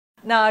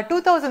நான்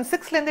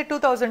 2006 இருந்து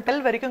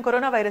 2012 வரைக்கும்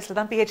கொரோனா வைரஸ்ல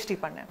தான் PhD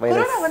பண்ணேன்.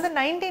 கொரோனா வந்து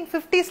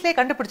 1950ஸ்லயே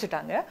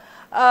கண்டுபிடிச்சிட்டாங்க.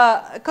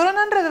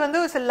 கொரோனான்றது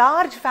வந்து ஒரு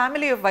லார்ஜ்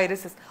ஃபேமிலி ஆஃப்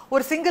வைரஸஸ்.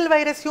 ஒரு சிங்கிள்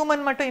வைரஸ்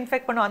ஹியூமன் மட்டும்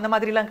இன்ஃபெக்ட் பண்ணும் அந்த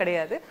மாதிரிலாம்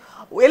கிடையாது.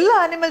 எல்லா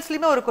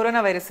அனிமல்ஸ்லயுமே ஒரு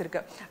கொரோனா வைரஸ்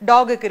இருக்கு.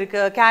 டாகுக்கு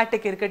இருக்கு,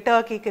 கேட்டுக்கு இருக்கு,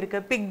 டர்க்கிக்கு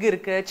இருக்கு, பிக்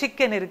இருக்கு,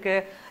 சிக்கன் இருக்கு,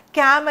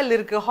 கேமல்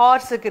இருக்கு,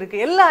 ஹார்ஸுக்கு இருக்கு.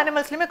 எல்லா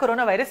அனிமல்ஸ்லயுமே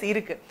கொரோனா வைரஸ்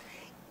இருக்கு.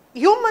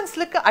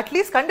 ஹியூமன்ஸ்லுக்கு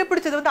அட்லீஸ்ட்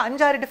கண்டுபிடிச்சது வந்து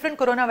 5-6 டிஃப்ரெண்ட்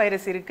கொரோனா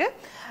வைரஸ் இருக்கு.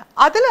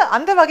 அதுல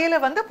அந்த வகையில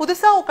வந்து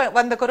புதுசா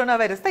வந்த கொரோனா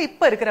வைரஸ் தான்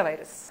இப்ப இருக்கிற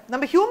வைரஸ்.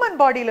 நம்ம ஹியூமன்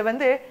பாடியில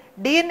வந்து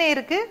டிஎன்ஏ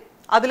இருக்கு,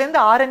 அதுல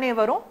இருந்து ஆர்என்ஏ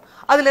வரும்,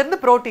 அதுல இருந்து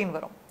புரோட்டீன்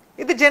வரும்.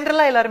 இது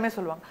ஜெனரலா எல்லாருமே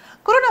சொல்லுவாங்க.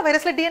 கொரோனா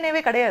வைரஸ்ல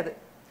டிஎன்ஏவே கிடையாது,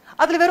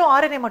 அதுல வெறும்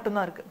ஆர்என்ஏ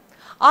மட்டும்தான் இருக்கு.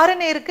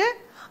 ஆர்என்ஏ இருக்கு,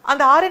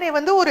 அந்த ஆர்என்ஏ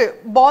வந்து ஒரு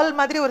பால்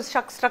மாதிரி ஒரு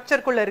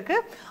ஸ்ட்ரக்சர்க்குள்ள இருக்கு.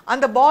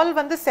 அந்த பால்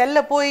வந்து செல்ல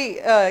போய்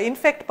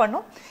இன்ஃபெக்ட்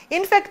பண்ணும்.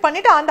 இன்ஃபெக்ட்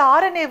பண்ணிட்டு அந்த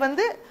ஆர்என்ஏ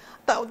வந்து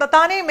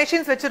தானே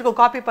மெஷின்ஸ் வச்சிருக்கோம்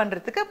காப்பி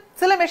பண்றதுக்கு.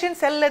 சில மெஷின்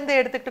செல்ல இருந்து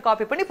எடுத்துட்டு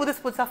காப்பி பண்ணி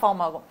புதுசா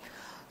ஃபார்ம் ஆகும்.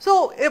 ஸோ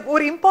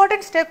ஒரு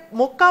இம்பார்ட்டன்ட் ஸ்டெப்,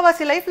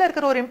 முக்காவாசி லைஃப்ல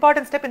இருக்கிற ஒரு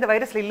இம்பார்ட்டன்ட் ஸ்டெப் இந்த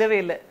வைரஸ்ல இல்லவே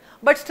இல்லை.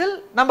 பட் ஸ்டில்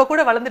நம்ம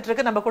கூட வளர்ந்துட்டு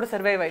இருக்கு, நம்ம கூட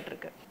சர்வைவ் ஆயிட்டு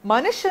இருக்கு.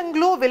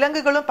 மனுஷங்களும்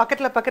விலங்குகளும்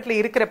பக்கத்துல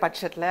இருக்கிற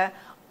பட்சத்துல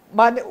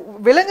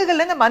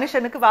விலங்குகள்ல இருந்து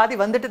மனுஷனுக்கு வாதி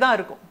வந்துட்டு தான்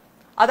இருக்கும்.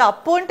 அது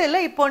அப்போன்ட்டு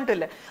இல்லை, இப்போன்ட்டு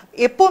இல்லை.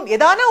 எப்போ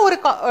ஏதான ஒரு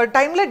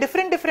டைம்ல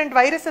டிஃப்ரெண்ட்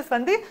வைரஸஸ்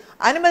வந்து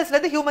அனிமல்ஸ்ல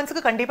இருந்து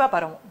ஹியூமன்ஸுக்கு கண்டிப்பா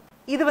பரவும்.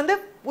 இது வந்து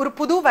ஒரு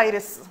புது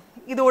வைரஸ்.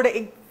 இதோட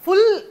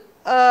ஃபுல்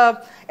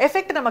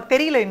எஃபெக்ட் நமக்கு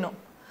தெரியல இன்னும்.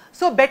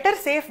 ஸோ பெட்டர்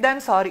சேஃப்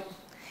தேன் சாரி.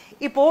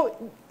 இப்போ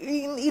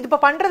இது இப்போ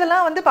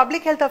பண்றதெல்லாம் வந்து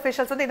பப்ளிக் ஹெல்த்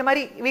அஃபிஷியல்ஸ் வந்து இந்த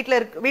மாதிரி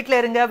வீட்டில்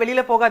இருங்க,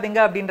 வெளியில போகாதீங்க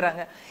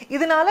அப்படின்றாங்க.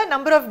 இதனால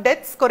நம்பர் ஆஃப்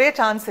டெத்ஸ் குறைய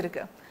சான்ஸ்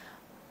இருக்கு.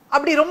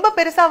 அப்படி ரொம்ப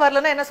பெருசா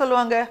வரலன்னா என்ன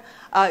சொல்லுவாங்க,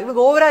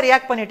 இவங்க ஓவரா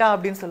ரியாக்ட் பண்ணிட்டா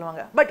அப்படின்னு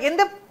சொல்லுவாங்க. பட்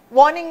எந்த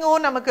வார்னிங்கோ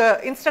நமக்கு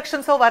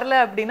இன்ஸ்ட்ரக்ஷன்ஸோ வரல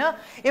அப்படின்னா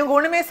இவங்க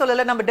ஒண்ணுமே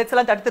சொல்லல, நம்ம டெத்ஸ்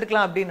எல்லாம்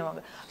தடுத்துருக்கலாம்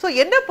அப்படின்னு. ஸோ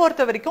என்ன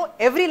பொறுத்த வரைக்கும்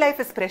எவ்ரி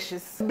லைஃப் இஸ்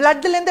ப்ரெஷியஸ்.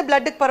 பிளட்ல இருந்து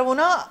பிளட்டுக்கு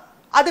பரவுனா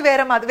அது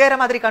வேற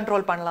மாதிரி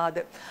கண்ட்ரோல் பண்ணலாம்.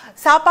 அது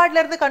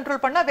சாப்பாடுல இருந்து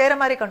கண்ட்ரோல் பண்ணா வேற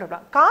மாதிரி கண்ட்ரோல்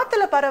பண்ணலாம்.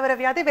 காத்துல பரவற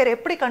வியாதி வேற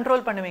எப்படி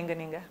கண்ட்ரோல் பண்ணுவீங்க?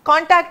 நீங்க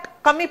கான்டாக்ட்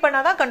கம்மி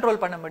பண்ணாதான் கண்ட்ரோல்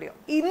பண்ண முடியும்.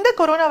 இந்த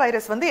கொரோனா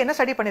வைரஸ் வந்து என்ன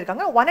ஸ்டடி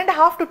பண்ணிருக்காங்க,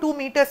 1.5 to 2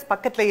 meters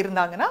பக்கத்துல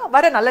இருந்தாங்கன்னா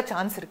வர நல்ல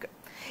சான்ஸ் இருக்கு.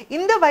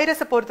 இந்த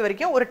வைரஸை பொறுத்த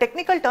வரைக்கும் ஒரு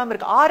டெக்னிக்கல் டேர்ம்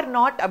இருக்கு,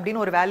 R0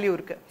 அப்படின்னு ஒரு வேல்யூ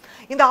இருக்கு.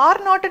 இந்த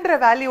R0ன்ற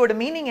வேல்யூவோட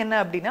மீனிங் என்ன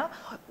அப்படின்னா,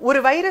 ஒரு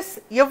வைரஸ்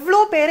எவ்வளோ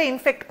பேரை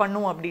இன்ஃபெக்ட்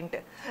பண்ணும்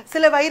அப்படின்ட்டு.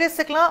 சில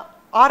வைரஸுக்கெல்லாம்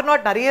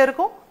R0 நிறைய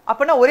இருக்கும்.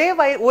 அப்படின்னா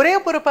ஒரே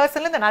ஒரு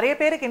பர்சன்ல இருந்து நிறைய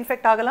பேருக்கு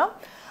இன்ஃபெக்ட் ஆகலாம்.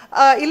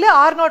 இல்ல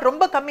R0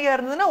 ரொம்ப கம்மியா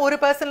இருந்ததுன்னா ஒரு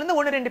பர்சன்ல இருந்து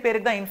 1-2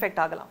 பேருக்கு தான்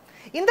இன்ஃபெக்ட் ஆகலாம்.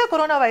 இந்த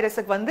கொரோனா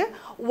வைரஸுக்கு வந்து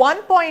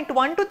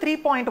 1.1 to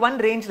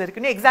 3.1 ரேஞ்ச்ல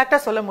இருக்குன்னு எக்ஸாக்டா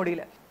சொல்ல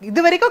முடியல.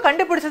 இது வரைக்கும்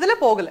கண்டுபிடிச்சதுல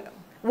போகல.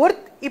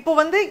 இப்போ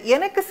வந்து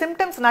எனக்கு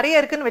சிம்டம்ஸ் நிறைய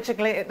இருக்குன்னு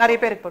வச்சுக்கலேன், நிறைய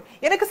பேருக்கு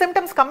எனக்கு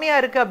சிம்டம்ஸ் கம்மியா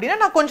இருக்கு அப்படின்னா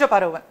நான் கொஞ்சம்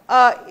பரவுவேன்.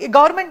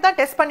 கவர்மெண்ட் தான்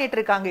டெஸ்ட் பண்ணிட்டு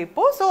இருக்காங்க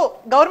இப்போ. சோ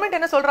கவர்மெண்ட்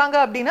என்ன சொல்றாங்க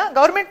அப்படின்னா,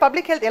 கவர்மெண்ட்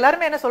பப்ளிக் ஹெல்த்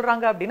எல்லாருமே என்ன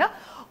சொல்றாங்க அப்படின்னா,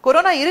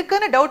 கொரோனா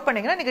இருக்குன்னு டவுட்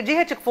பண்ணீங்கன்னா நீங்க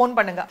GHக்கு போன்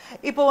பண்ணுங்க.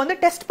 இப்போ வந்து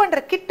டெஸ்ட் பண்ற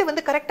கிட்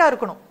வந்து கரெக்டா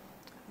இருக்கணும்.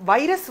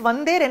 வைரஸ்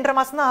வந்தே 2.5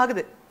 மாசம் தான்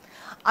ஆகுது.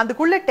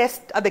 அதுக்குள்ள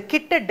டெஸ்ட், அந்த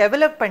கிட்டை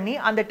டெவலப் பண்ணி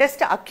அந்த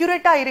டெஸ்ட்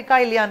அக்யூரேட்டா இருக்கா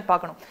இல்லையான்னு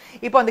பார்க்கணும்.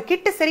 இப்போ அந்த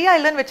கிட் சரியா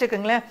இல்லைன்னு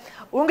வச்சுக்கோங்களேன்,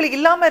 உங்களுக்கு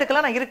இல்லாம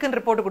இருக்கலாம், நான் இருக்குன்னு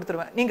ரிப்போர்ட்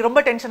கொடுத்துருவேன், நீங்க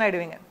ரொம்ப டென்ஷன்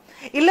ஆயிடுவீங்க.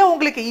 இல்ல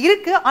உங்களுக்கு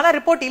இருக்கு ஆனா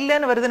ரிப்போர்ட்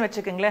இல்லைன்னு வருதுன்னு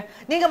வச்சுக்கோங்களேன்,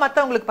 நீங்க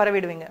மத்தவங்களுக்கு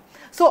பரவிடுவீங்க.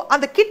 சோ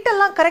அந்த கிட்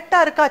எல்லாம்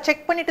கரெக்டா இருக்கா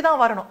செக் பண்ணிட்டு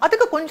தான் வரணும்.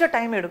 அதுக்கு கொஞ்சம்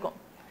டைம் எடுக்கும்.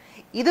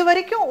 இது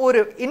வரைக்கும் ஒரு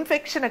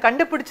இன்ஃபெக்ஷனை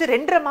கண்டுபிடிச்சு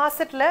 2.5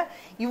 மாசத்துல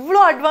இவ்வளோ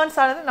அட்வான்ஸ்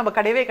ஆனது நம்ம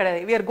கிடையவே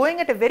கிடையாது. We are going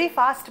at a very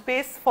fast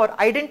pace for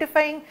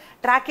identifying,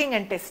 tracking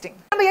and testing.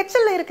 நம்ம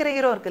எச்சல்ல இருக்கிற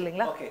ஈரம் இருக்கு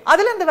இல்லைங்களா,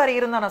 அதுல இருந்து வர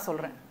ஈரம் தான் நான்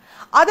சொல்றேன்.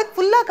 அது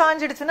ஃபுல்லா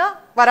காஞ்சிடுச்சுன்னா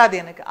வராது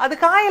எனக்கு. அது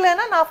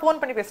காயலைன்னா நான்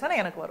ஃபோன் பண்ணி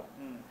பேசினா எனக்கு வரும்,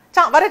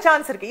 வர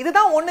சான்ஸ் இருக்கு.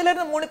 இதுதான் 1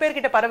 to 3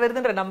 பேர்கிட்ட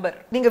பரவுதுன்ற நம்பர்.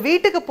 நீங்க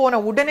வீட்டுக்கு போன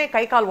உடனே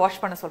கை கால் வாஷ்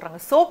பண்ண சொல்றாங்க,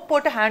 சோப்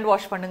போட்டு ஹேண்ட்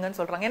வாஷ் பண்ணுங்கன்னு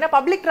சொல்றாங்க. ஏன்னா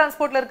பப்ளிக்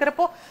டிரான்ஸ்போர்ட்ல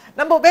இருக்கிறப்போ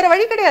நம்ம வேற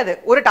வழி கிடையாது.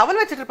 ஒரு டவல்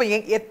வச்சுட்டு இருப்போம்,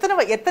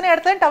 எத்தனை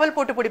இடத்துல டவல்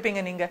போட்டு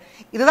பிடிப்பீங்க நீங்க?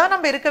 இதுதான்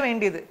நம்ம இருக்க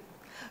வேண்டியது.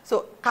 சோ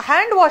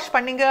ஹேண்ட் வாஷ்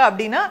பண்ணீங்க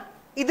அப்படின்னா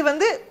இது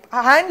வந்து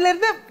ஹேண்ட்ல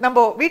இருந்து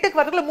நம்ம வீட்டுக்கு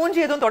வரதுல மூஞ்சி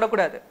எதுவும்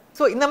தொடக்கூடாது.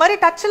 சோ இந்த மாதிரி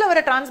டச்ல வர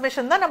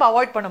டிரான்ஸ்மிஷன் தான் நம்ம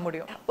அவாய்ட் பண்ண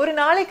முடியும். ஒரு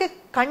நாளைக்கு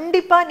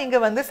கண்டிப்பா நீங்க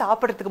வந்து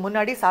சாப்பிடறதுக்கு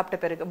முன்னாடி, சாப்பிட்ட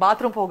பிறகு,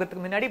 பாத்ரூம்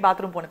போகிறதுக்கு முன்னாடி,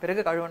 பாத்ரூம் போன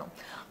பிறகு கழுவணும்.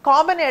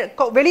 காமன்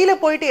வெளியில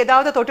போயிட்டு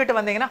ஏதாவது தொட்டுட்டு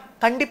வந்தீங்கன்னா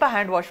கண்டிப்பா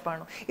ஹேண்ட் வாஷ்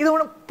பண்ணணும். இது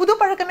ஒண்ணு புது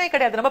பழக்கமே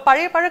கிடையாது, நம்ம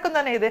பழைய பழக்கம்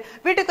தானே இது.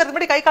 வீட்டுக்கு வரதுக்கு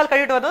முன்னாடி கை கால்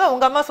கழுவிட்டு வரதா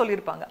உங்க அம்மா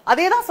சொல்லியிருப்பாங்க.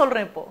 அதே தான்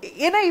சொல்றேன் இப்போ.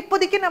 ஏன்னா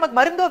இப்போதைக்கு நமக்கு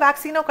மருந்தோ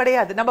வேக்சினோ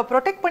கிடையாது. நம்ம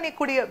protect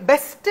பண்ணிக்கூடிய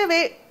best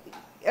way,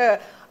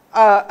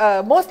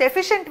 most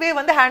efficient வே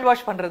வந்து ஹேண்ட்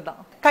வாஷ் பண்றது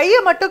தான். கையை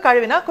மட்டும்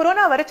கழுவினா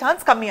கொரோனா வர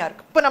சான்ஸ் கம்மியா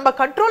இருக்கு. இப்போ நம்ம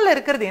கண்ட்ரோல்ல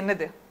இருக்கிறது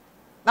என்னது,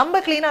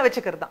 நம்ம கிளீனா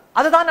வச்சுக்கிறது தான்.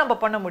 அதுதான் நம்ம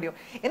பண்ண முடியும்.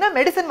 ஏன்னா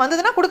மெடிசன்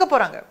வந்ததுன்னா கொடுக்க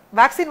போறாங்க,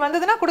 வேக்சின்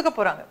வந்ததுன்னா கொடுக்க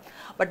போறாங்க.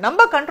 பட்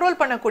நம்ம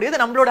கண்ட்ரோல்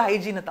பண்ணக்கூடியது நம்மளோட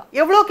ஹைஜீன் தான்.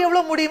 எவ்வளோக்கு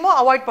எவ்வளோ முடியுமோ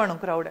அவாய்ட்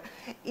பண்ணணும் கிரௌட்.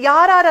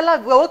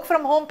 யாரெல்லாம் ஒர்க்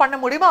ஃப்ரம் ஹோம் பண்ண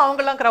முடியுமோ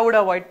அவங்கெல்லாம்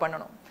கிரௌட் அவாய்ட்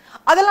பண்ணணும்.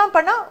 அதெல்லாம்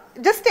பண்ணா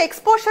just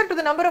exposure to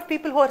the number of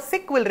people who are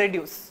sick will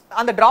reduce.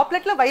 அந்த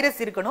டிராப்லெட்ல வைரஸ்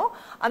இருக்கணும்.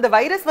 அந்த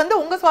வைரஸ் வந்து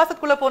உங்க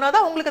சுவாசத்துக்குள்ள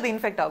போனாதான் உங்களுக்கு அது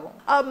இன்ஃபெக்ட் ஆகும்.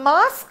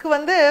 மாஸ்க்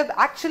வந்து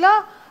ஆக்சுவலா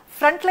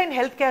ஃப்ரண்ட் லைன்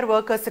ஹெல்த் கேர்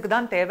ஒர்க்கர்ஸுக்கு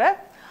தான் தேவை.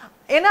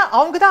 ஏன்னா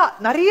அவங்க தான்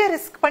நிறைய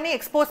ரிஸ்க் பண்ணி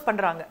எக்ஸ்போஸ்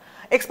பண்றாங்க.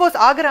 எக்ஸ்போஸ்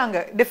ஆகுறாங்க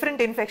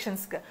டிஃப்ரெண்ட்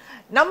இன்ஃபெக்ஷன்ஸ்க்கு.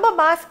 நம்ம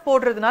மாஸ்க்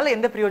போடுறதுனால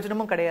எந்த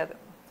பிரயோஜனமும் கிடையாது.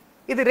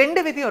 இது ரெண்டு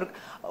விதியும்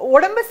இருக்கு.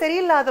 உடம்பு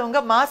சரியில்லாதவங்க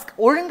மாஸ்க்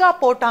ஒழுங்கா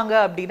போட்டாங்க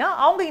அப்படின்னா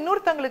அவங்க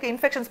இன்னொருத்தங்களுக்கு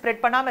இன்ஃபெக்ஷன்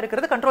ஸ்ப்ரெட் பண்ணாம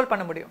இருக்கிறது கண்ட்ரோல்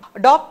பண்ண முடியும்.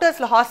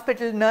 டாக்டர்ஸ்ல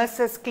ஹாஸ்பிட்டல்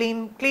நர்சஸ்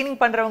கிளீனிங்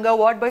பண்றவங்க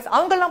வார்ட் பாய்ஸ்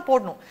அவங்க எல்லாம்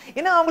போடணும்.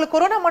 ஏன்னா அவங்களுக்கு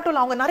கொரோனா மட்டும்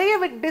இல்ல அவங்க நிறைய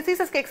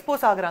டிசீசஸ்க்கு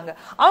எக்ஸ்போஸ் ஆகுறாங்க.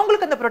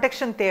 அவங்களுக்கு அந்த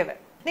ப்ரொடெக்ஷன் தேவை.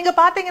 நீங்க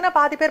பாத்தீங்கன்னா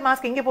பாதி பேர்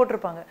மாஸ்க் இங்கே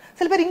போட்டிருப்பாங்க,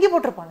 சில பேர் இங்கே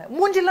போட்டிருப்பாங்க,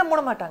 மூஞ்சிலாம்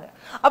மூட மாட்டாங்க.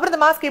 அப்புறம்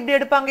இந்த மாஸ்க் இப்படி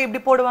எடுப்பாங்க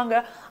இப்படி போடுவாங்க.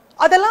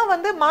 அதெல்லாம்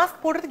வந்து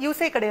மாஸ்க் போடுறதுக்கு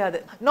யூஸே கிடையாது.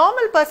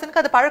 நார்மல்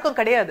பர்சனுக்கு அது பழக்கம்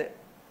கிடையாது.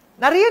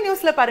 நிறைய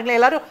நியூஸ்ல பாருங்களேன்,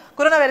 எல்லாரும்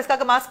கொரோனா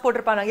வைரஸ்க்காக மாஸ்க்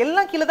போட்டிருப்பாங்க,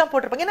 எல்லாம் கீழே தான்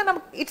போட்டிருப்பாங்க. ஏன்னா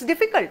நமக்கு இட்ஸ்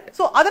டிஃபிகல்ட்.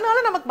 சோ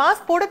அதனால நமக்கு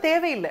மாஸ்க் போட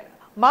தேவையில்லை.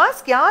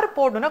 மாஸ்க் யார்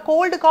போடணும்னா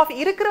கோல்டு காஃப்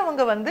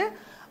இருக்கிறவங்க வந்து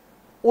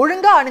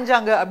ஒழுங்கா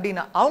அணிஞ்சாங்க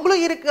அப்படின்னா,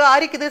 அவங்களும் இருக்கு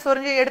அரிக்குது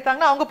சொரிஞ்சு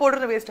எடுத்தாங்கன்னா அவங்க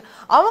போடுறது வேஸ்ட்.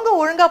 அவங்க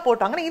ஒழுங்கா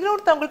போட்டாங்கன்னா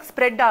இன்னொருத்தவங்களுக்கு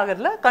ஸ்ப்ரெட்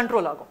ஆகுறதுல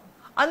கண்ட்ரோல் ஆகும்.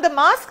 அந்த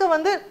மாஸ்க்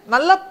வந்து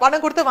நல்லா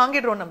பணம் கொடுத்து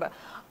வாங்கிடுறோம். நம்ம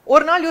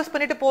ஒரு நாள் யூஸ்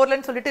பண்ணிட்டு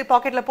போறலன்னு சொல்லிட்டு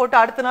பாக்கெட்ல போட்டு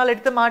அடுத்த நாள்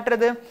எடுத்து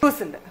மாட்டுறது யூஸ்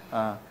இல்ல.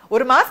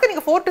 ஒரு மாஸ்க்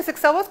நீங்க 4 to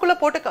 6 hours குள்ள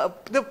போட்டு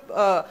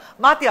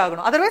மாத்தி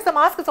ஆகணும். Otherwise the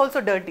mask is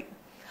also dirty.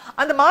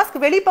 அந்த மாஸ்க்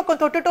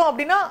வெளிப்பக்கம் தொட்டுட்டோம்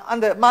அப்படின்னா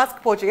அந்த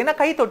மாஸ்க் போச்சு. ஏன்னா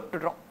கை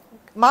தொட்டுடுறோம்.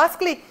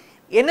 மாஸ்க்ல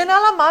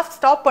என்னனால மாஸ்க்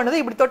ஸ்டாப் பண்ணுது,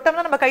 இப்படி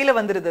தொட்டோம்னா நம்ம கையில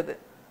வந்துருது.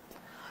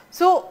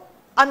 சோ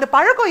அந்த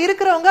பழக்கம்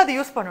இருக்கிறவங்க அதை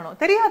யூஸ் பண்ணணும்.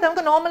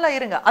 தெரியாதவங்க நார்மலா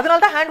இருங்க.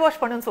 அதனால தான் ஹேண்ட்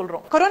வாஷ் பண்ணுன்னு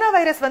சொல்றோம். கொரோனா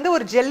வைரஸ் வந்து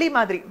ஒரு ஜெல்லி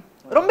மாதிரி,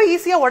 ரொம்ப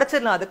ஈஸியா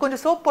உடைச்சிடலாம். அது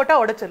கொஞ்சம் சோப் போட்டா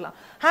உடைச்சிடலாம்.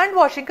 ஹேண்ட்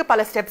வாஷிங்க்கு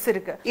பல ஸ்டெப்ஸ்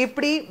இருக்கு.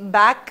 இப்படி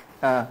பேக்,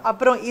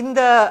 அப்புறம்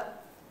இந்த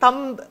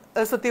தம்ப்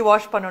சுத்தி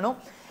வாஷ் பண்ணணும்,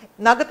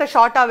 நகத்தை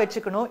ஷார்ட்டா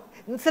வச்சுக்கணும்.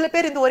 சில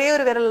பேர் இந்த ஒரே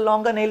ஒரு விரல்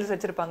லாங்கா நெயில்ஸ்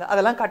வச்சிருப்பாங்க,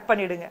 அதெல்லாம் கட்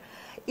பண்ணிடுங்க.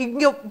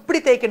 இங்க இப்படி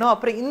தேய்க்கணும்,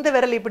 அப்புறம் இந்த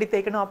விரல் இப்படி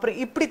தேய்க்கணும், அப்புறம்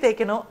இப்படி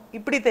தேய்க்கணும்,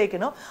 இப்படி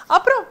தேய்க்கணும்.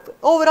 அப்புறம்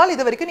ஓவரால்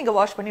இது வரைக்கும் நீங்க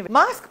வாஷ் பண்ணி.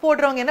 மாஸ்க்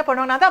போடுறவங்க என்ன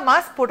பண்ணுவாங்க, நான் தான்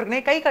மாஸ்க்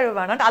போட்டிருக்கேன் கை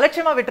கழுவானான்னு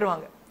அலட்சியமா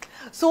விட்டுருவாங்க.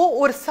 சோ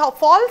ஒரு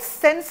ஃபால்ஸ்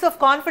சென்ஸ் ஆஃப்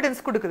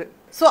கான்ஃபிடன்ஸ் கொடுக்குது.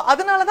 சோ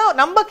அதனாலதான்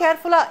நம்ம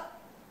கேர்ஃபுல்லா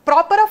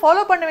ப்ராப்பரா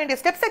ஃபாலோ பண்ண வேண்டிய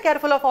ஸ்டெப்ஸை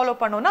கேர்ஃபுல்லா ஃபாலோ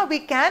பண்ணோம்னா we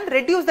can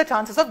reduce the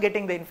chances of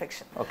getting the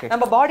infection.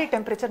 நம்ம பாடி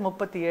டெம்பரேச்சர்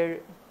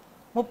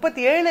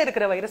 37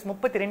 இருக்கிற வைரஸ்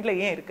 32ல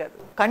ஏன் இருக்காது?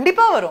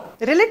 கண்டிப்பா வரும்.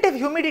 ரிலேட்டிவ்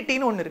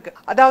ஹியூமிடிட்டின்னு ஒண்ணு இருக்கு.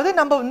 அதாவது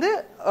நம்ம வந்து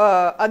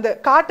அந்த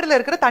காற்றுல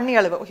இருக்கிற தண்ணி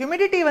அளவு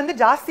ஹியூமிடிட்டி வந்து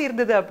ஜாஸ்தி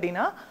இருந்தது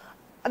அப்படின்னா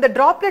அந்த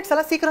டிராப்லெட்ஸ்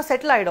எல்லாம் சீக்கிரம்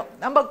செட்டில் ஆயிடும்.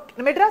 நம்ம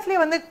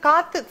மெட்ராஸ்லயே வந்து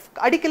காத்து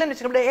அடிக்கலன்னு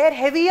வச்சுக்கோங்க, ஏர்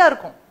ஹெவியா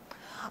இருக்கும்.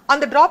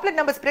 அந்த டிராப்லெட்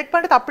நம்ம ஸ்ப்ரெட்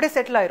பண்ணிட்டு அப்படியே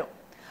செட்டில் ஆயிரும்.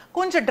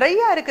 கொஞ்சம்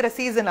ட்ரையா இருக்கிற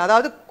சீசன்,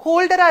 அதாவது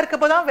கோல்டரா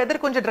இருக்கப்போதான்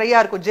வெதர் கொஞ்சம் ட்ரையா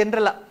இருக்கும்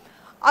ஜென்ரலா.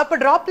 அப்ப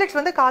டிராப்லெட்ஸ்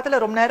வந்து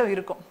காத்துல ரொம்ப நேரம்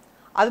இருக்கும்.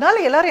 அதனால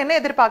எல்லாரும் என்ன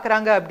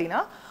எதிர்பார்க்கறாங்க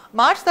அப்படின்னா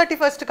மார்ச்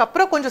 31க்கு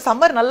அப்புறம் கொஞ்சம்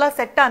சம்மர் நல்லா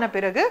செட் ஆன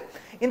பிறகு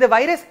இந்த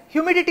வைரஸ்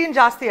ஹியூமிடிட்டியும்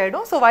ஜாஸ்தி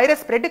ஆயிடும். சோ வைரஸ்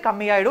ஸ்ப்ரெட்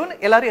கம்மியாயிடும்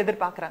எல்லாரும்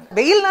எதிர்பார்க்கறாங்க.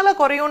 வெயில்னால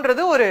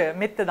குறையும்ன்றது ஒரு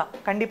மித்து தான்,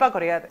 கண்டிப்பா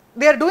குறையாது.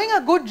 they are doing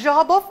a good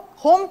job of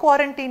home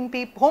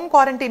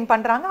quarantine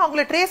பண்றாங்க,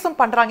 அவங்கள ட்ரேஸும்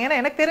பண்றாங்க. ஏன்னா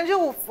எனக்கு தெரிஞ்ச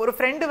ஒரு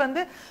ஃப்ரெண்டு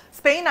வந்து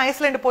ஸ்பெயின்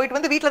ஐஸ்லாந்து போயிட்டு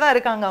வந்து வீட்டுல தான்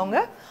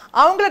இருக்காங்க.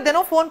 அவங்கள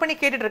தினம் ஃபோன் பண்ணி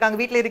கேட்டுட்டு இருக்காங்க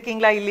வீட்டுல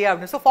இருக்கீங்களா இல்லையா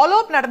அப்படின்னு. சோ ஃபாலோ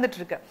அப் நடந்துட்டு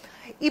இருக்கு.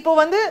 இப்போ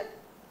வந்து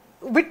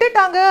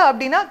விட்டுட்டாங்க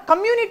அப்படின்னா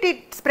கம்யூனிட்டி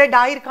ஸ்ப்ரெட்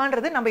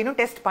ஆயிருக்கான்றது நம்ம இன்னும்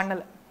டெஸ்ட்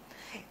பண்ணல.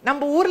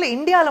 நம்ம ஊர்ல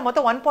இந்தியால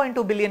மொத்தம்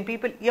 1.2 பில்லியன்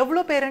பீப்புள்.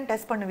 எவ்வளவு பேருன்னு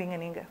டெஸ்ட் பண்ணுவீங்க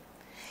நீங்க?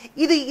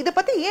 இத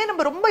பத்தி ஏன்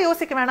நம்ம ரொம்ப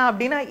யோசிக்க வேணாம்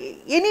அப்படின்னா,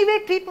 எனிவே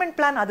ட்ரீட்மெண்ட்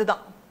பிளான்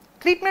அதுதான்.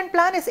 Treatment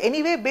plan is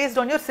anyway based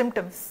on your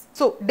symptoms.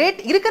 So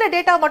இருக்கிற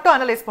டேட்டா மட்டும்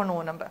அனலைஸ்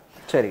பண்ணுவோம் நம்ம.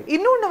 சரி,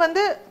 இன்னொன்னு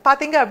வந்து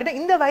பாத்தீங்க அப்படின்னா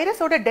இந்த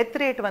வைரஸோட டெத்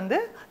ரேட் வந்து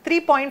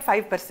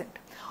 3.5%.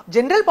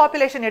 ஜெனரல்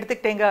பாப்புலேஷன்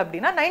எடுத்துக்கிட்டீங்க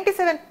அப்படின்னா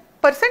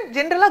 97%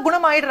 ஜெனரலா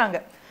குணமாயிடுறாங்க.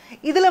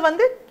 இதுல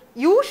வந்து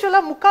யூசுவலா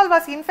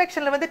முக்கால்வாசி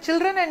இன்ஃபெக்ஷன்ல வந்து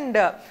சில்ட்ரன் அண்ட்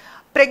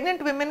பிரெக்னென்ட்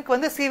விமனுக்கு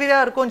வந்து சிவியரா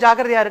இருக்கும்,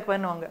 ஜாகிரதையா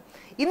இருக்குன்னு.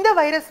 இந்த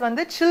வைரஸ்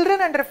வந்து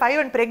சில்ட்ரன் அண்டர் 5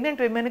 அண்ட்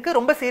பிரெக்னென்ட் விமனுக்கு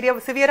ரொம்ப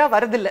சிவியரா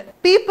வருதில்ல.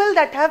 People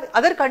that have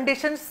other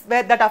conditions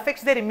that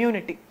affects there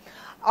immunity,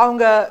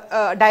 அவங்க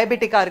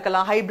டயபெட்டிக்கா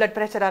இருக்கலாம், ஹை பிளட்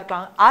பிரஷரா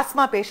இருக்கலாம்,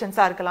 ஆஸ்மா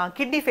பேஷண்ட்ஸா இருக்கலாம்,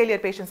 கிட்னி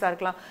ஃபெயிலியர் பேஷண்ட்ஸா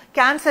இருக்கலாம்,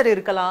 கேன்சர்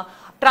இருக்கலாம்,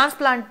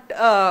 டிரான்ஸ்பிளான்ட்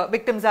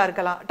விக்டிம்ஸா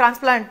இருக்கலாம்,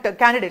 டிரான்ஸ்பிளான்ட்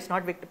கேண்டிடேட்ஸ்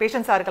நாட்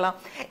பேஷண்ட்ஸா இருக்கலாம்,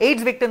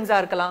 எய்ட்ஸ் விக்டிம்ஸா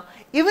இருக்கலாம்.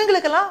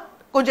 இவங்களுக்கெல்லாம்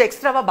கொஞ்சம்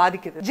எக்ஸ்ட்ராவா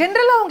பாதிக்குது.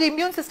 ஜெனரலா உங்க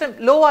இம்யூன் சிஸ்டம்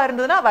லோவா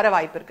இருந்ததுன்னா வர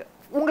வாய்ப்பு இருக்கு.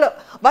 உங்களை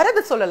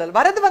வரது சொல்லல,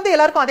 வரது வந்து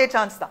எல்லாருக்கும் அதே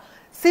சான்ஸ் தான்.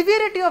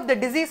 சிவியரிட்டி ஆஃப் த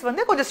டிசீஸ்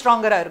வந்து கொஞ்சம்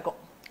ஸ்ட்ராங்கரா இருக்கும்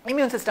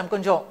இம்யூன் சிஸ்டம்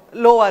கொஞ்சம்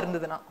லோவா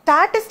இருந்ததுன்னா.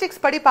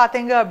 ஸ்டாட்டிஸ்டிக்ஸ் படி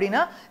பாத்தீங்க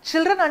அப்படின்னா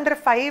சில்ட்ரன் அண்டர்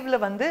 5ல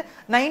வந்து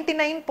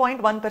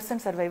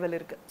 99.1% சர்வைவல்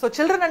இருக்கு. சோ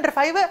சில்ட்ரன் அண்டர்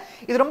 5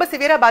 இது ரொம்ப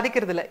சிவியரா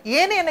பாதிக்கிறது இல்ல.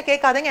 ஏன்னு என்ன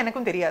கேட்காதீங்க,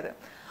 எனக்கும் தெரியாது.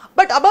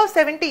 பட் above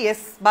 70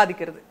 எஸ்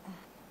பாதிக்கிறது.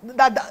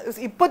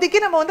 இப்போதைக்கு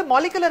நம்ம வந்து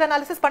மாலிகுலர்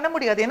அனாலிசிஸ் பண்ண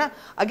முடியாது. ஏன்னா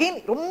அகைன்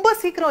ரொம்ப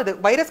சீக்கிரம் இது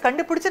வைரஸ்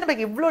கண்டுபிடிச்சு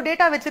நமக்கு இவ்வளவு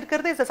டேட்டா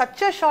வச்சிருக்கிறது is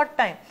such a short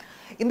time.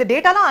 இந்த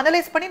டேட்டாலாம்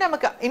அனலைஸ் பண்ணி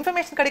நமக்கு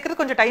இன்ஃபர்மேஷன் கிடைக்கிறது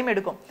கொஞ்சம் டைம்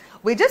எடுக்கும்.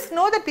 We just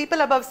know that people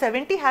above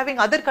 70 having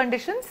other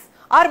conditions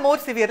are more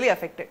severely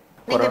affected.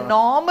 நீங்க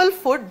நார்மல்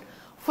ஃபுட்,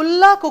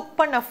 ஃபுல்லா குக்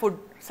பண்ண ஃபுட்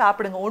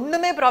சாப்பிடுங்க,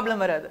 ஒண்ணுமே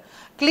ப்ராப்ளம் வராது.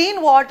 கிளீன்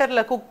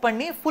வாட்டர்ல குக்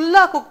பண்ணி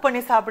ஃபுல்லா குக்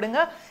பண்ணி சாப்பிடுங்க.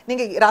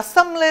 நீங்க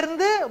ரசம்ல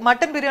இருந்து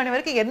மட்டன் பிரியாணி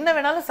வரைக்கும் என்ன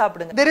வேணாலும்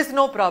சாப்பிடுங்க, there is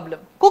no problem.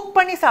 Cook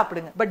பண்ணி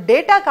சாப்பிடுங்க. பட்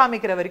டேட்டா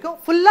காமிக்கிற வரைக்கும்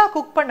ஃபுல்லா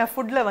குக் பண்ண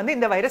ஃபுட்ல வந்து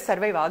இந்த வைரஸ்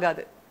சர்வைவ்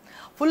ஆகாது.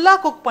 ஃபுல்லா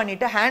குக்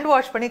பண்ணிட்டு ஹேண்ட்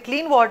வாஷ் பண்ணி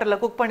கிளீன் வாட்டர்ல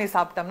குக் பண்ணி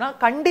சாப்பிட்டோம்னா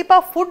கண்டிப்பா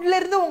ஃபுட்ல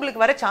இருந்து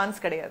உங்களுக்கு வர சான்ஸ்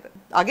கிடையாது.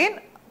 அகைன்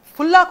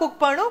ஃபுல்லா குக்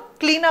பண்ணும்,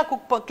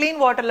 clean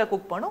waterல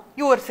குக் பண்ணும்,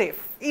 you are safe.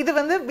 இது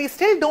வந்து we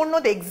still don't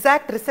know the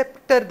exact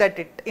receptor that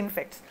it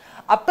infects.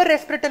 upper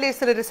respiratory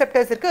சில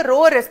receptors இருக்கு,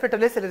 lower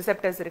respiratory சில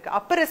receptors இருக்கு.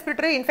 upper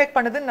respiratory infect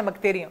பண்ணுதுன்னு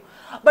நமக்கு தெரியும்.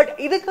 பட்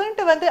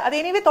இதுக்குன்ட்டு வந்து அது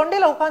எனிவே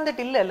தொண்டையில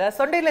உட்கார்ந்துட்டு இல்ல,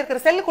 தொண்டையில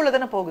இருக்கிற செல்லுக்குள்ள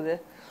தானே போகுது.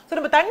 சோ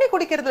நம்ம தண்ணி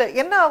குடிக்கிறதுல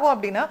என்ன ஆகும்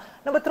அப்படின்னா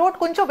நம்ம throat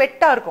கொஞ்சம்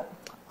வெட்டா இருக்கும்.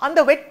 அந்த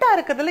வெட்டா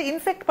இருக்கிறதுல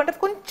இன்ஃபெக்ட்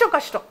பண்றது கொஞ்சம்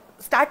கஷ்டம்.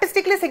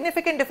 ஸ்டாட்டிஸ்டிக்கலி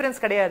சிக்னிஃபிகன்ட் டிஃபரன்ஸ்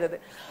கிடையாது. அது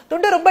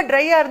தொண்டை ரொம்ப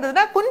ட்ரையா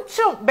இருந்ததுன்னா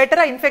கொஞ்சம்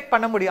பெட்டரா இன்ஃபெக்ட்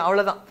பண்ண முடியும்,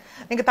 அவ்வளவுதான்.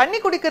 நீங்க தண்ணி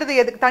குடிக்கிறது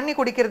எதுக்கு, தண்ணி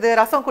குடிக்கிறது,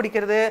 ரசம்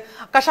குடிக்கிறது,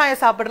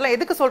 கஷாயம் சாப்பிடலாம்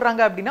எதுக்கு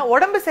சொல்றாங்க அப்படின்னா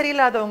உடம்பு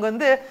சரியில்லாதவங்க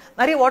வந்து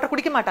நிறைய வாட்டர்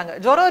குடிக்க மாட்டாங்க.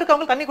 ஜுரம்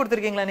இருக்கவங்க தண்ணி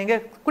கொடுத்துருக்கீங்களா நீங்க?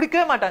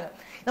 குடிக்கவே மாட்டாங்க.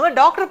 இந்த மாதிரி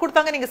டாக்டர்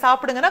கொடுத்தாங்க நீங்க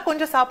சாப்பிடுங்கன்னா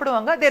கொஞ்சம்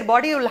சாப்பிடுவாங்க. தேர்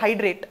பாடி வில்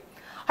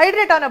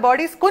ஹைட்ரேட் ஆன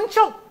பாடிஸ்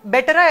கொஞ்சம்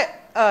பெட்டரா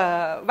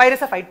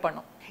வைரஸை ஃபைட்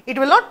பண்ணும். It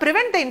will not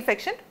prevent the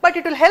infection, but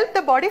it will help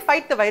the body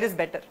fight the virus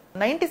better.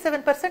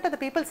 97% of the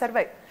people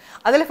survive.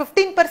 அதுல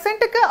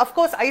 15% க்கு of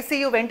course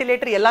ICU,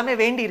 ventilator எல்லாமே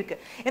வேண்டி இருக்கு.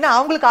 ஏன்னா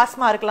அவங்களுக்கு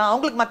ஆஸ்மா இருக்கலாம்,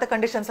 அவங்களுக்கு மத்த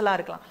கண்டிஷன்ஸ் எல்லாம்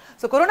இருக்கலாம்.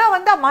 சோ கொரோனா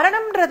வந்தா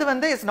மரணம்ன்றது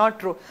வந்து is not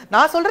true.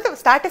 நான் சொல்றது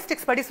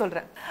ஸ்டாட்டிஸ்டிக்ஸ் படி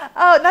சொல்றேன்.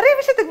 நிறைய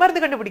விஷயத்துக்கு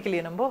மருந்து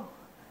கண்டுபிடிக்கலையே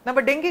நம்ம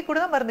டெங்கி கூட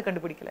தான் மருந்து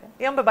கண்டுபிடிக்கல.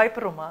 ஏன்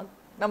பயப்படுறோமா?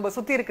 நம்ம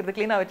சுத்தி இருக்கிறது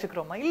கிளீனா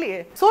வச்சுக்கிறோமா? இல்லையே.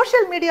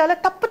 சோஷியல் மீடியால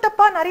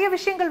தப்பா நிறைய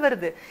விஷயங்கள்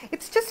வருது.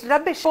 It's just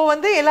rubbish. இப்போ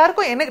வந்து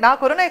எல்லாருக்கும் எனக்கு,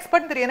 நான் கொரோனா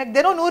எக்ஸ்பர்ட் தெரியும், எனக்கு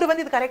தினம் 100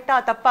 வந்து இது கரெக்டா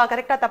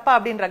தப்பா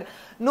அப்படின்றாங்க.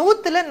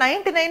 100ல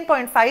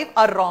 99.5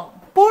 ஆர் ராங்.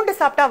 பூண்டு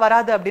சாப்பிட்டா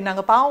வராது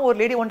அப்படின்னாங்க. பாவம் ஒரு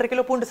லேடி 1.5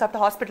 கிலோ பூண்டு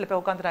சாப்பிட்டு ஹாஸ்பிட்டல் போய்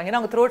உட்காந்துறாங்க. ஏன்னா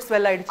அவங்க த்ரோட்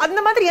ஸ்வெல் ஆயிடுச்சு. அந்த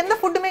மாதிரி எந்த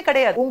ஃபுட்டுமே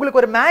கிடையாது. உங்களுக்கு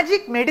ஒரு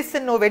மேஜிக்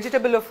மெடிசனோ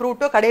வெஜிடபிளோ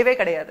ஃப்ரூட்டோ கிடையவே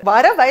கிடையாது.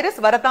 வர வைரஸ்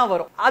வரதான்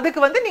வரும். அதுக்கு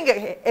வந்து நீங்க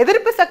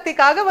எதிர்ப்பு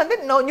சக்திக்காக வந்து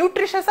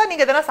நியூட்ரிஷஸா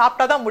நீங்க எதனா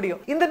சாப்பிட்டாதான் முடியும்.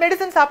 இந்த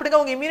மெடிசன்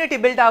சாப்பிடுங்க உங்க இம்யூனிட்டி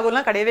பில்ட்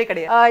ஆகும்லாம் கிடையவே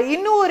கிடையாது.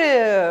 இன்னொரு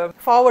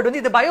ஃபார்வர்ட்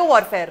வந்து இது பயோ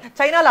வார்ஃபேர்.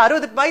 சைனால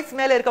 60 வயசு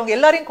மேல இருக்கவங்க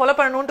எல்லாரையும் கொலை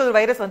பண்ணணும்னு ஒரு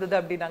வைரஸ் வந்தது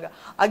அப்படின்னாங்க.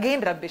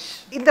 Again rubbish.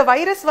 இந்த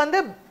வைரஸ்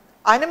வந்து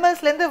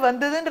அனிமல்ஸ்ல இருந்து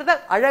வந்ததுன்றத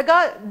அழகா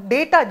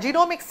டேட்டா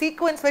ஜீனோமிக்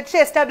சீக்வென்ஸ் வச்சு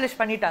எஸ்டாப்ளிஷ்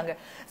பண்ணிட்டாங்க.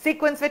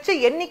 சீக்வென்ஸ் வச்சு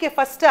என்னைக்கு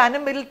first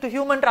animal to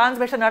human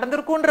transmission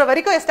நடந்திருக்குன்ற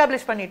வரைக்கும்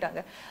எஸ்டாப்ளிஷ்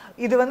பண்ணிட்டாங்க.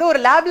 இது வந்து ஒரு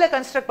லேப்ல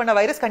கன்ஸ்ட்ரக்ட் பண்ண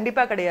வைரஸ்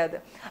கண்டிப்பா கிடையாது.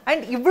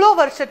 அண்ட் இவ்ளோ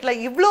வருஷத்துல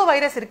இவ்ளோ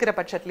வைரஸ் இருக்கிற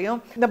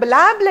பட்சத்திலையும் நம்ம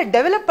லேப்ல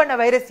டெவலப் பண்ண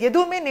வைரஸ்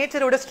எதுவுமே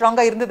நேச்சரோட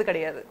ஸ்ட்ராங்கா இருந்தது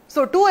கிடையாது.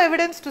 So two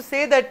evidence to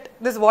say that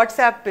this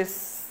WhatsApp is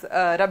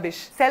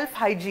rubbish. Self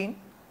hygiene,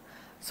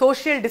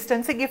 social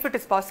distancing if it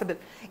is possible.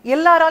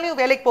 எல்லாராலையும்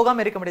வேலைக்கு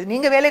போகாம இருக்க முடியாது.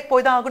 நீங்க வேலைக்கு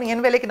போய் தான் ஆகணும்,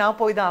 என் வேலைக்கு நான்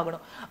போய் தான்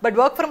ஆகணும். பட்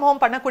ஒர்க் ஃப்ரம்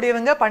ஹோம்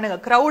பண்ணக்கூடியவங்க பண்ணுங்க.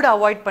 கிரவுட்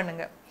அவாய்ட்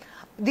பண்ணுங்க.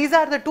 These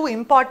are the two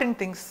important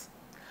things.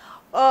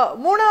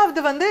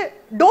 மூணாவது வந்து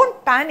டோன்ட்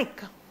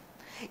பேனிக்.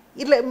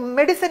 இல்ல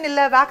மெடிசன்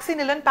இல்ல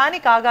வேக்சின் இல்லன்னு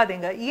பேனிக்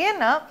ஆகாதீங்க.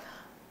 ஏன்னா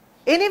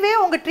எனிவே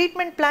உங்க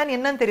ட்ரீட்மெண்ட் பிளான்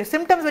என்னன்னு தெரியும்.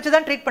 சிம்டம்ஸ் வச்சு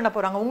தான் ட்ரீட் பண்ண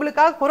போறாங்க.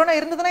 உங்களுக்காக கொரோனா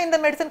இருந்ததுன்னா இந்த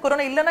மெடிசன்,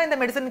 கொரோனா இல்லைன்னா இந்த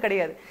மெடிசன்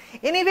கிடையாது.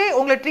 எனிவே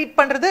உங்களை ட்ரீட்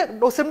பண்றது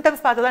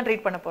சிம்டம்ஸ் பார்த்து தான்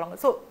ட்ரீட் பண்ண போறாங்க.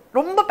 ஸோ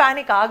ரொம்ப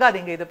பேனிக்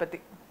ஆகாதீங்க. இதை பத்தி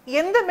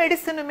எந்த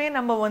மெடிசனுமே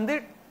நம்ம வந்து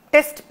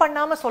டெஸ்ட்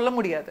பண்ணாம சொல்ல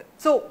முடியாது.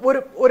 ஸோ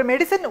ஒரு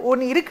மெடிசன்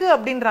ஒன்னு இருக்கு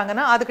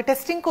அப்படின்றாங்கன்னா அதுக்கு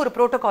டெஸ்டிங்க்கு ஒரு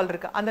ப்ரோட்டோகால்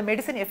இருக்கு. அந்த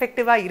மெடிசன்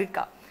எஃபெக்டிவா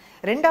இருக்கா,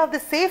 ரெண்டாவது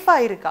சேஃபா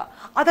இருக்கா,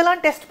 அதெல்லாம்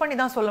டெஸ்ட் பண்ணி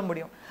தான் சொல்ல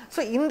முடியும்.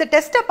 ஸோ இந்த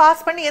டெஸ்ட்டை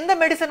பாஸ் பண்ணி எந்த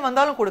மெடிசன்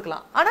வந்தாலும்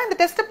கொடுக்கலாம். ஆனா இந்த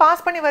டெஸ்ட்டை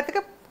பாஸ் பண்ணி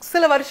வரதுக்கு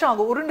சில வருஷம்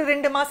ஆகும்.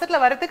 2 மாசத்துல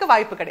வரதுக்கு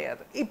வாய்ப்பு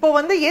கிடையாது. இப்போ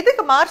வந்து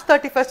எதுக்கு மார்ச்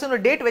 31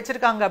 ஒரு டேட்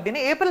வச்சிருக்காங்க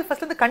அப்படின்னா ஏப்ரல்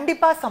 1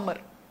 கண்டிப்பா சம்மர்,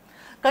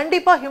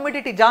 கண்டிப்பா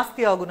ஹியூமிடிட்டி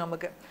ஜாஸ்தி ஆகும்.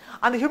 நமக்கு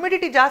அந்த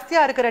ஹியூமிடிட்டி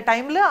ஜாஸ்தியா இருக்கிற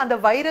டைம்ல அந்த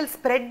வைரல்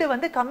ஸ்ப்ரெட்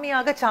வந்து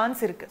கம்மியாக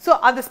சான்ஸ் இருக்கு. சோ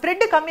அந்த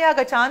ஸ்ப்ரெட்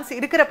கம்மியாக சான்ஸ்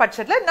இருக்கிற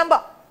பட்சத்துல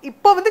நம்ம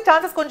இப்போ வந்து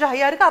சான்சஸ் கொஞ்சம்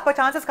ஹையா இருக்கு, அப்ப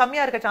சான்சஸ்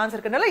கம்மியா இருக்க சான்ஸ்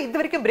இருக்குனால இது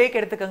வரைக்கும் பிரேக்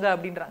எடுத்துக்கங்க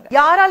அப்படின்றாங்க.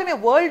 யாராலுமே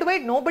world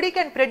wide nobody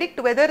can predict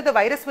whether the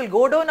virus will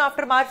go down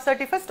after March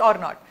 31st or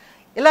not.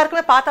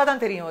 எல்லாருக்குமே பார்த்தா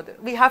தான் தெரியும் அது.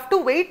 We have to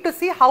wait to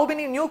see how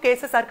many new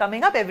cases are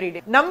coming up every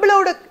day.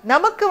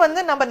 நமக்கு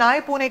வந்து நம்ம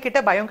நாய் பூனை கிட்ட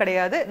பயம்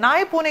கிடையாது,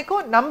 நாய்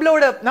பூனைக்கும்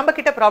நம்ம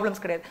கிட்ட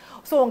ப்ராப்ளம்ஸ் கிடையாது.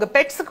 சோ உங்க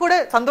பெட்ஸ் கூட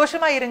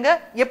சந்தோஷமா இருங்க.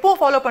 எப்பவும்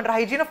ஃபாலோ பண்ற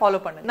ஹைஜீனை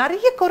ஃபாலோ பண்ணுங்க.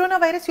 நிறைய கொரோனா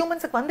வைரஸ்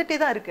ஹியூமன்ஸ்க்கு வந்துட்டே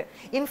தான் இருக்கு.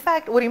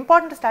 இன்ஃபேக்ட் ஒரு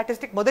இம்பார்ட்டன்ட்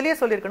ஸ்டாட்டிஸ்டிக் முதல்லயே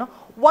சொல்லிருக்கணும்.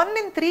 1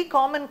 in 3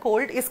 common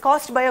gold is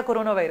caused by a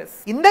corona virus.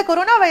 இந்த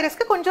கொரோனா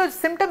வைரஸ்க்கு கொஞ்சம்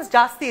சிம்டம்ஸ்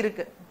ஜாஸ்தி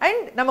இருக்கு.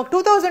 அண்ட் நமக்கு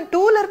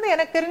 2002ல இருந்து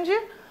எனக்கு தெரிஞ்சு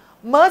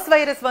MERS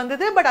வைரஸ்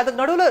வந்தது. பட் அதுக்கு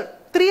நடுவுல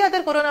 3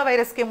 அதர் கொரோனா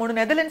வைரஸ் கேம். ஒன்னு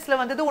நெதர்லாண்ட்ஸ்ல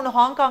வந்தது, ஒன்னு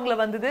ஹாங்காங்ல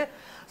வந்தது.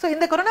 சோ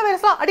இந்த கொரோனா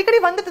வைரஸ்லாம் அடிக்கடி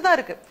வந்துட்டு தான்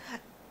இருக்கு.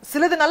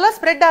 சிலது நல்லா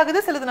ஸ்ப்ரெட் ஆகுது,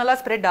 சிலது நல்லா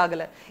ஸ்ப்ரெட்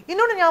ஆகல.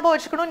 இன்னொன்னு ஞாபகம்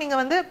வச்சுக்கணும், நீங்க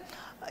வந்து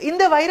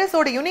இந்த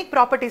வைரஸோட யூனிக்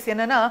ப்ராப்பர்ட்டிஸ்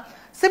என்னன்னா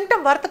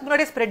சிம்டம் வரதுக்கு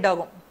முன்னாடியே ஸ்ப்ரெட்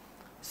ஆகும்.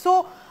 சோ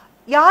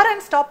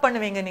யாரன்னு ஸ்டாப்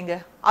பண்ணுவீங்க நீங்க?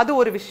 அது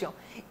ஒரு விஷயம்.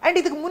 அண்ட்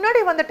இதுக்கு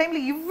முன்னாடி வந்த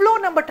டைம்ல இவ்ளோ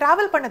நம்ம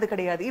டிராவல் பண்ணது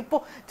கிடையாது. இப்போ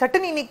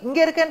சட்டுன்னு இங்க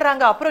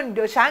இருக்கேன்றாங்க, அப்புறம்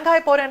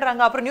ஷாங்காய்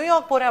போறேன்றாங்க, அப்புறம்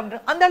நியூயார்க் போறேன்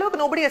அப்படின்னு. அந்த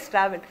அளவுக்கு nobody has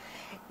traveled.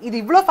 இது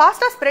இவ்ளோ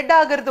ஃபாஸ்டா ஸ்ப்ரெட்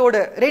ஆகிறதோட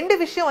 2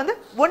 விஷயம் வந்து,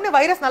 ஒன்னு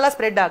வைரஸ் நல்லா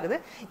ஸ்ப்ரெட் ஆகுது,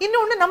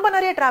 இன்னொன்னு நம்ம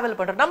நிறைய டிராவல்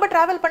பண்றோம். நம்ம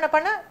டிராவல்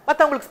பண்ண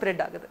மத்தவங்களுக்கு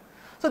ஸ்ப்ரெட் ஆகுது.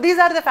 So these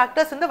are the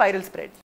factors in the viral spread.